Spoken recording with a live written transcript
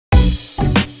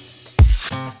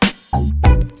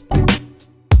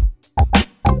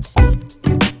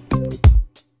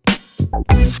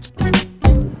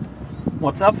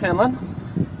What's up, Finland?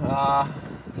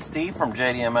 Steve from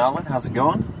JDM Outlet. How's it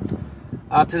going?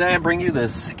 Today I bring you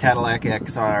this Cadillac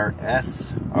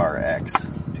SRX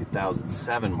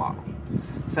 2007 model.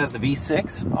 This has the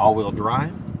V6 all-wheel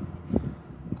drive.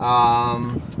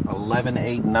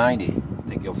 11,890. I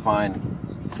think you'll find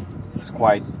it's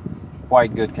quite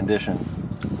good condition.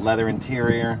 Leather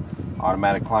interior,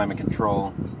 automatic climate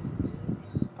control.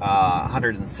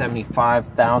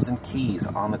 175,000 keys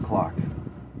on the clock.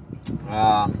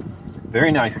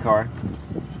 Very nice car.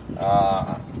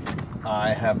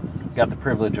 I have got the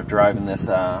privilege of driving this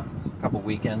a couple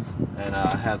weekends, and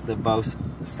has the Bose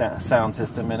sound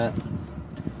system in it,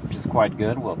 which is quite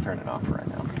good. We'll turn it off right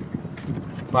now.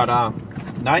 But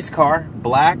nice car,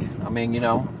 black. I mean, you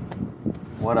know,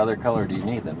 what other color do you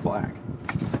need than black?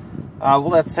 Well,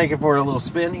 let's take it for a little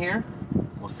spin here.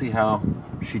 We'll see how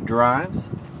she drives.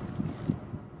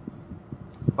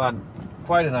 But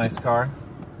quite a nice car.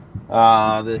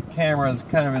 The camera is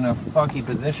kind of in a funky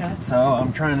position, so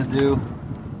I'm trying to do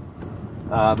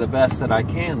the best that I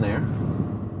can there.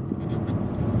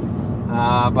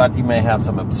 But you may have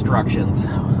some obstructions.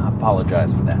 I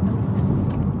apologize for that.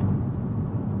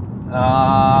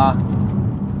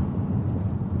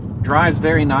 Drives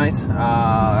very nice. It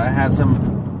has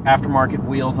some aftermarket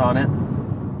wheels on it.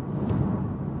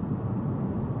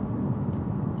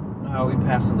 We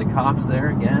passing the cops there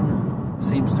again.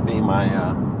 Seems to be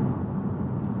my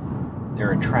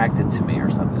they're attracted to me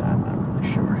or something. I'm not really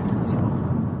sure. So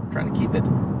I'm trying to keep it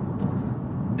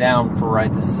down for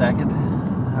right this second.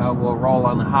 We'll roll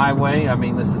on the highway. I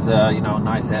mean, this is a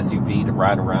nice SUV to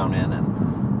ride around in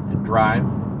and drive.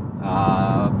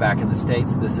 Back in the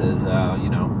States, this is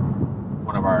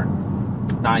one of our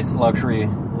nice luxury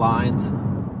lines.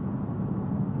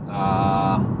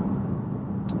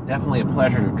 Definitely a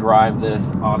pleasure to drive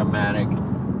this automatic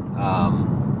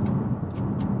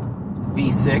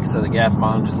V6, so the gas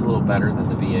mileage is a little better than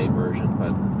the V8 version,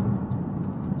 but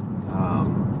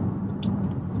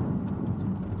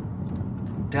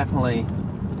definitely,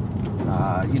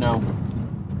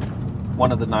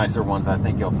 one of the nicer ones I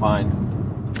think you'll find.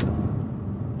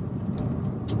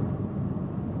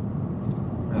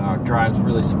 Drives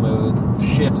really smooth,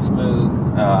 shifts smooth,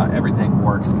 everything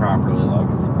works properly like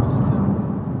it's supposed to.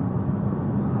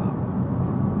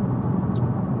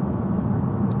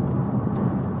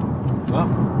 Well,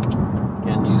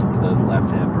 getting used to those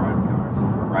left-hand drive cars,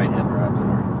 right-hand drive,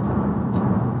 sorry.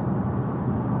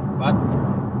 But,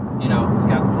 it's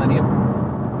got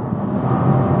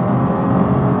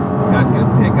good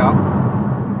pickup.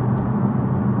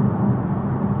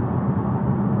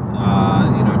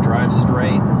 Drives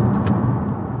straight.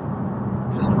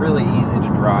 Just really easy to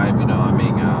drive,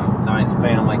 nice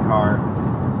family car.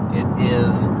 It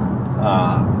is a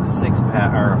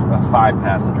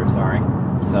 5-passenger, sorry.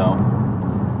 So,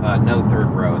 no third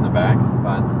row in the back,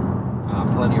 but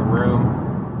plenty of room.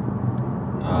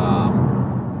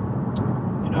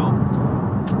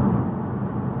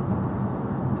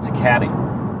 It's a Caddy.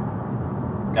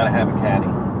 Gotta have a Caddy.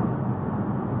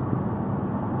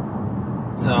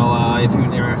 So, if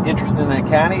you're interested in a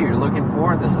Caddy, you're looking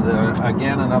for it, this is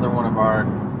again another one of our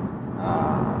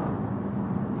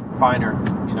finer,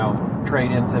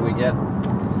 trade-ins that we get.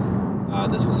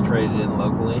 This was traded in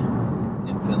locally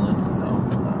in Finland, so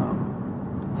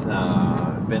it's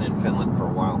been in Finland for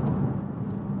a while.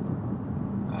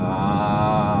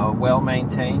 Well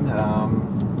maintained,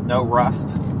 no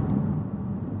rust.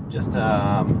 Just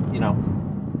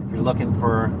if you're looking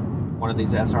for one of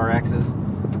these SRXs,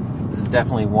 this is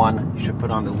definitely one you should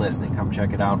put on the list and come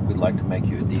check it out. We'd like to make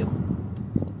you a deal.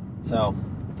 So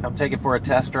come take it for a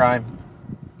test drive,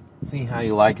 see how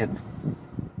you like it,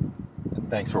 and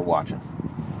thanks for watching.